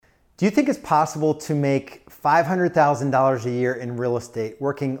Do you think it's possible to make $500,000 a year in real estate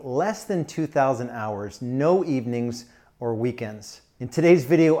working less than 2,000 hours, no evenings or weekends? In today's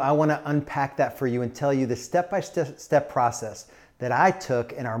video, I want to unpack that for you and tell you the step-by-step process that I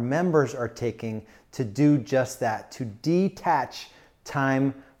took and our members are taking to do just that, to detach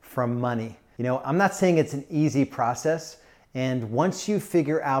time from money. You know, I'm not saying it's an easy process, and once you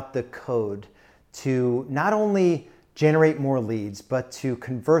figure out the code to not only generate more leads, but to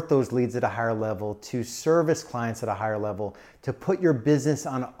convert those leads at a higher level, to service clients at a higher level, to put your business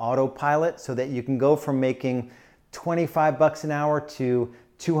on autopilot so that you can go from making 25 bucks an hour to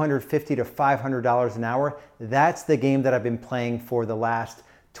 $250 to $500 an hour. That's the game that I've been playing for the last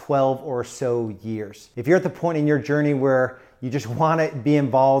 12 or so years. If you're at the point in your journey where you just want to be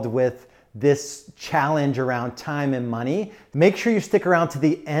involved with this challenge around time and money, make sure you stick around to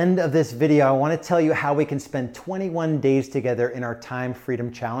the end of this video. I want to tell you how we can spend 21 days together in our Time Freedom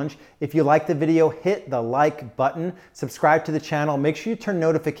Challenge. If you like the video, hit the like button, subscribe to the channel, make sure you turn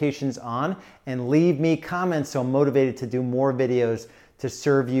notifications on, and leave me comments so I'm motivated to do more videos to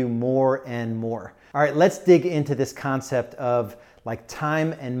serve you more and more. All right, let's dig into this concept of like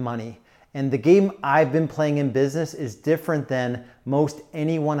time and money. And the game I've been playing in business is different than most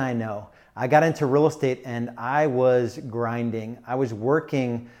anyone I know. I got into real estate and I was grinding. I was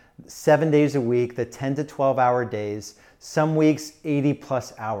working 7 days a week, the 10 to 12 hour days, some weeks 80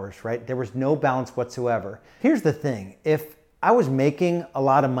 plus hours, right? There was no balance whatsoever. Here's the thing, if I was making a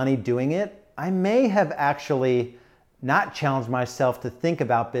lot of money doing it, I may have actually not challenged myself to think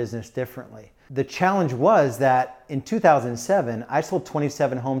about business differently. The challenge was that in 2007, I sold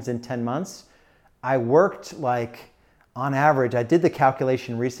 27 homes in 10 months. I worked on average, I did the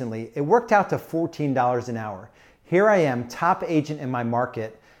calculation recently, it worked out to $14 an hour. Here I am, top agent in my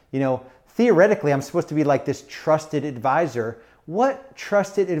market. You know, theoretically, I'm supposed to be like this trusted advisor. What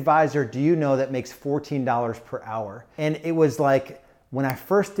trusted advisor do you know that makes $14 per hour? And it was like, when I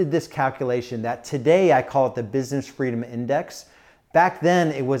first did this calculation, that today I call it the Business Freedom Index. Back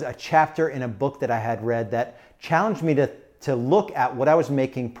then, it was a chapter in a book that I had read that challenged me to look at what I was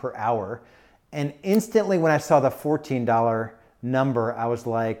making per hour. And instantly when I saw the $14 number, I was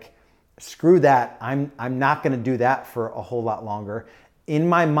like, screw that. I'm not gonna do that for a whole lot longer. In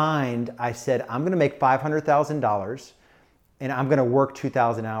my mind, I said, I'm gonna make $500,000 and I'm gonna work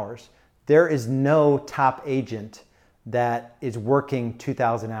 2,000 hours. There is no top agent that is working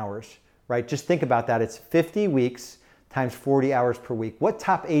 2,000 hours, right? Just think about that. It's 50 weeks times 40 hours per week. What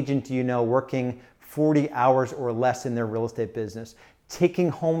top agent do you know working 40 hours or less in their real estate business, taking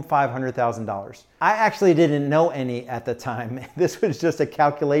home $500,000? I actually didn't know any at the time. This was just a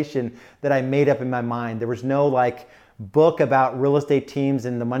calculation that I made up in my mind. There was no book about real estate teams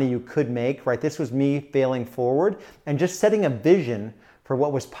and the money you could make, right? This was me failing forward and just setting a vision for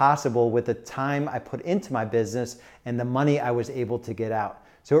what was possible with the time I put into my business and the money I was able to get out.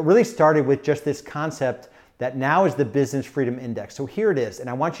 So it really started with just this concept that now is the Business Freedom Index. So here it is, and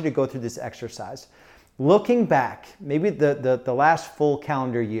I want you to go through this exercise. Looking back, maybe the last full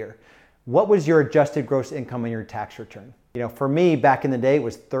calendar year, what was your adjusted gross income on your tax return? You know, for me, back in the day, it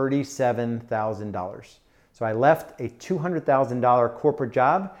was $37,000. So I left a $200,000 corporate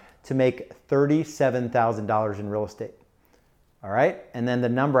job to make $37,000 in real estate. All right, and then the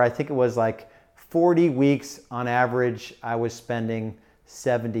number, I think it was 40 weeks on average, I was spending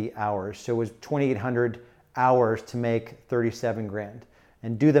 70 hours. So it was 2,800 hours to make 37 grand.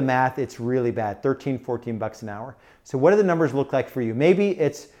 And do the math, it's really bad, 13, 14 bucks an hour. So what do the numbers look like for you? Maybe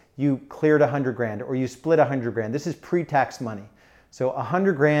it's you cleared 100 grand or you split 100 grand. This is pre-tax money. So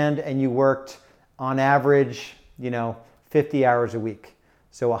 100 grand and you worked on average, 50 hours a week.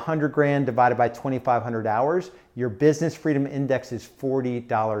 So 100 grand divided by 2,500 hours, your Business Freedom Index is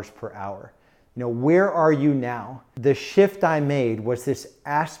 $40 per hour. Where are you now? The shift I made was this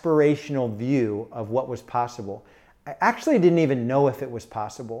aspirational view of what was possible. I actually didn't even know if it was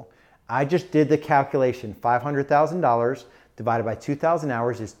possible. I just did the calculation. $500,000 divided by 2,000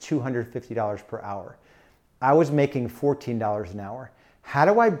 hours is $250 per hour. I was making $14 an hour. How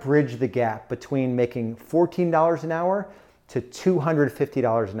do I bridge the gap between making $14 an hour to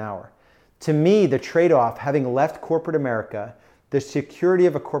 $250 an hour? To me, the trade-off, having left corporate America, the security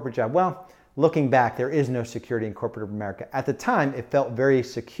of a corporate job, well, looking back, there is no security in corporate America. At the time, it felt very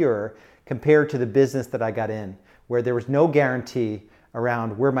secure compared to the business that I got in, where there was no guarantee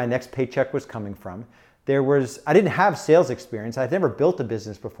around where my next paycheck was coming from. I didn't have sales experience. I'd never built a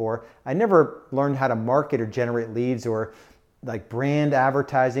business before. I never learned how to market or generate leads or brand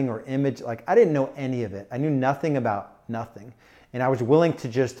advertising or image. I didn't know any of it. I knew nothing about nothing. And I was willing to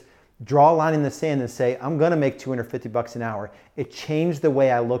just, draw a line in the sand and say, I'm gonna make 250 bucks an hour. It changed the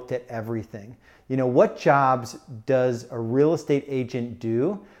way I looked at everything. You know, what jobs does a real estate agent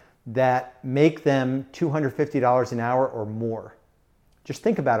do that make them $250 an hour or more? Just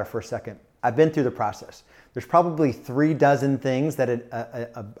think about it for a second. I've been through the process. There's probably 36 things that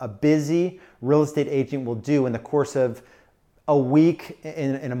a busy real estate agent will do in the course of a week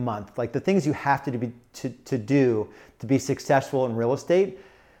in a month. Like the things you have to do to be successful in real estate.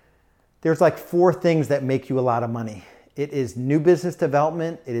 There's like 4 things that make you a lot of money. It is new business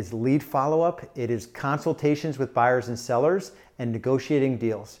development, it is lead follow-up, it is consultations with buyers and sellers, and negotiating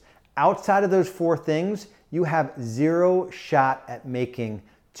deals. Outside of those 4 things, you have 0 shot at making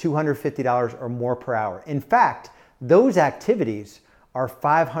 $250 or more per hour. In fact, those activities are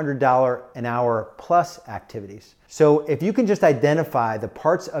 $500 an hour plus activities. So if you can just identify the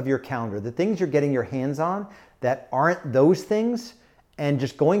parts of your calendar, the things you're getting your hands on that aren't those things, and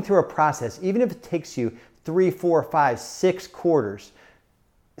just going through a process, even if it takes you 3, 4, 5, 6 quarters,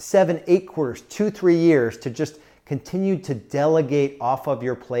 7, 8 quarters, 2, 3 years to just continue to delegate off of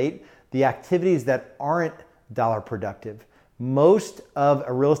your plate the activities that aren't dollar productive. Most of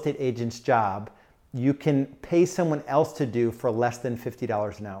a real estate agent's job, you can pay someone else to do for less than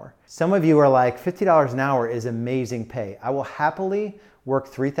 $50 an hour. Some of you are like, $50 an hour is amazing pay. I will happily work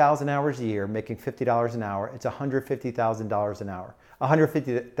 3,000 hours a year, making $50 an hour. It's $150,000 an hour,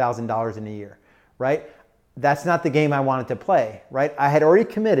 $150,000 in a year, right? That's not the game I wanted to play, right? I had already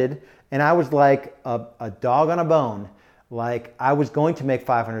committed and I was like a dog on a bone. Like I was going to make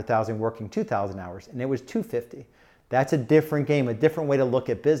 $500,000 working 2,000 hours and it was $250,000. That's a different game, a different way to look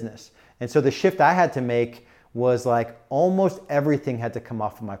at business. And so the shift I had to make was like almost everything had to come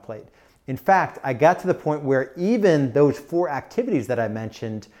off of my plate. In fact, I got to the point where even those 4 activities that I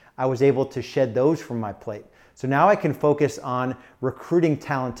mentioned, I was able to shed those from my plate. So now I can focus on recruiting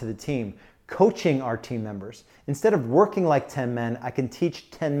talent to the team, coaching our team members. Instead of working like 10 men, I can teach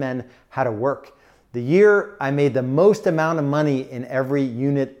 10 men how to work. The year I made the most amount of money in every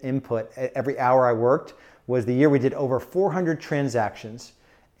unit input, every hour I worked, was the year we did over 400 transactions,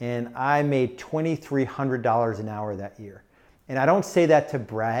 and I made $2,300 an hour that year. And I don't say that to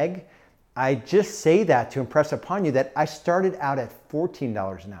brag. I just say that to impress upon you that I started out at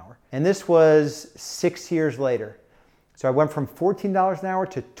 $14 an hour. And this was 6 years later. So I went from $14 an hour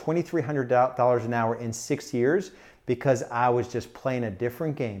to $2,300 an hour in 6 years because I was just playing a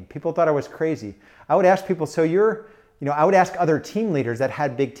different game. People thought I was crazy. I would ask people, I would ask other team leaders that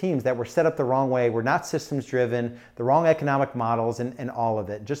had big teams that were set up the wrong way, were not systems driven, the wrong economic models and all of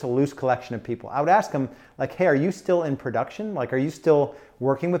it, just a loose collection of people. I would ask them like, hey, are you still in production? Like, are you still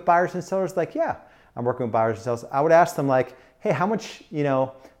working with buyers and sellers? Like, yeah, I'm working with buyers and sellers. I would ask them like, hey, how much,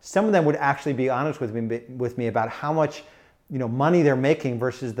 some of them would actually be honest with me about how much, money they're making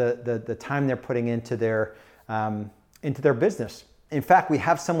versus the time they're putting into their business. In fact, we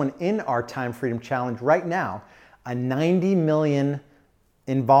have someone in our Time Freedom Challenge right now, a 90 million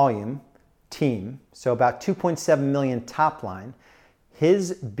in volume team, so about 2.7 million top line.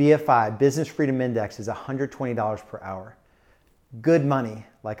 His BFI, Business Freedom Index, is $120 per hour. Good money.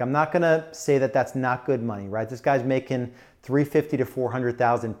 Like, I'm not gonna say that that's not good money, right? This guy's making $350,000 to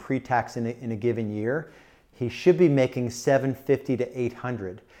 $400,000 pre-tax in a given year. He should be making $750,000 to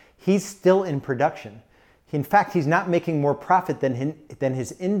 $800,000. He's still in production. In fact, he's not making more profit than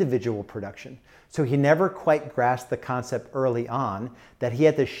his individual production. So he never quite grasped the concept early on that he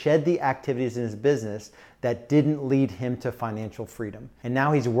had to shed the activities in his business that didn't lead him to financial freedom. And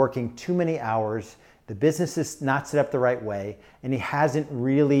now he's working too many hours, the business is not set up the right way, and he hasn't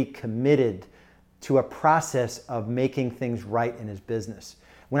really committed to a process of making things right in his business.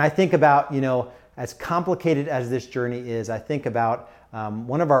 When I think about, as complicated as this journey is, I think about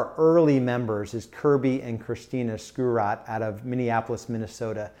one of our early members is Kirby and Christina Skurot out of Minneapolis,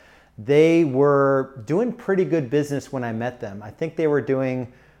 Minnesota. They were doing pretty good business when I met them. I think they were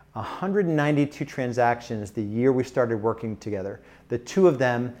doing 192 transactions the year we started working together, the 2 of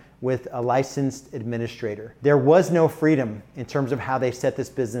them with a licensed administrator. There was no freedom in terms of how they set this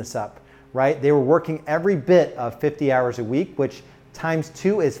business up, right? They were working every bit of 50 hours a week, which times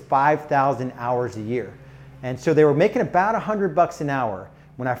 2 is 5,000 hours a year. And so they were making about $100 an hour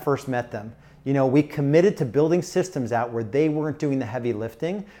when I first met them. We committed to building systems out where they weren't doing the heavy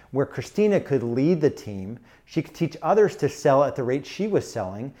lifting, where Christina could lead the team. She could teach others to sell at the rate she was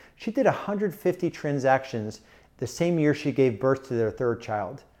selling. She did 150 transactions the same year she gave birth to their 3rd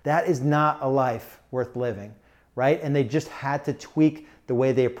child. That is not a life worth living, right? And they just had to tweak the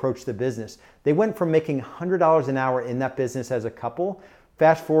way they approached the business. They went from making $100 an hour in that business as a couple.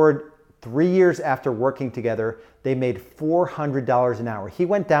 Fast forward 3 years after working together, they made $400 an hour. He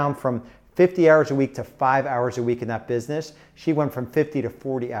went down from 50 hours a week to 5 hours a week in that business. She went from 50 to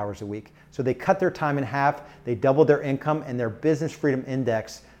 40 hours a week. So they cut their time in half, they doubled their income, and their business freedom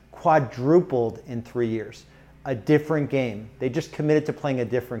index quadrupled in 3 years. A different game. They just committed to playing a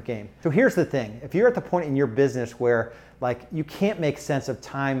different game. So here's the thing. If you're at the point in your business where you can't make sense of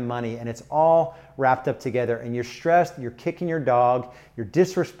time, money, and it's all wrapped up together, and you're stressed, you're kicking your dog, you're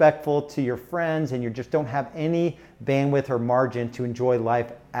disrespectful to your friends, and you just don't have any bandwidth or margin to enjoy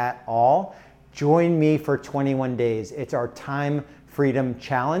life at all, join me for 21 days. It's our Time Freedom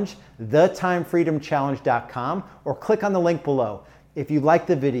Challenge, thetimefreedomchallenge.com, or click on the link below. If you like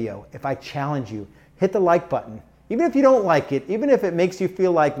the video, if I challenge you, hit the like button. Even if you don't like it, even if it makes you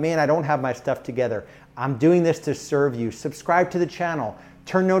feel like, man, I don't have my stuff together, I'm doing this to serve you. Subscribe to the channel,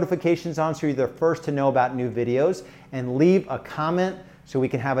 turn notifications on so you're the first to know about new videos, and leave a comment so we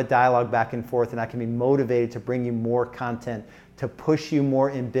can have a dialogue back and forth, and I can be motivated to bring you more content, to push you more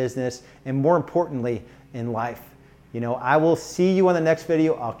in business, and more importantly, in life. I will see you on the next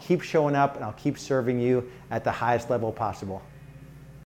video. I'll keep showing up and I'll keep serving you at the highest level possible.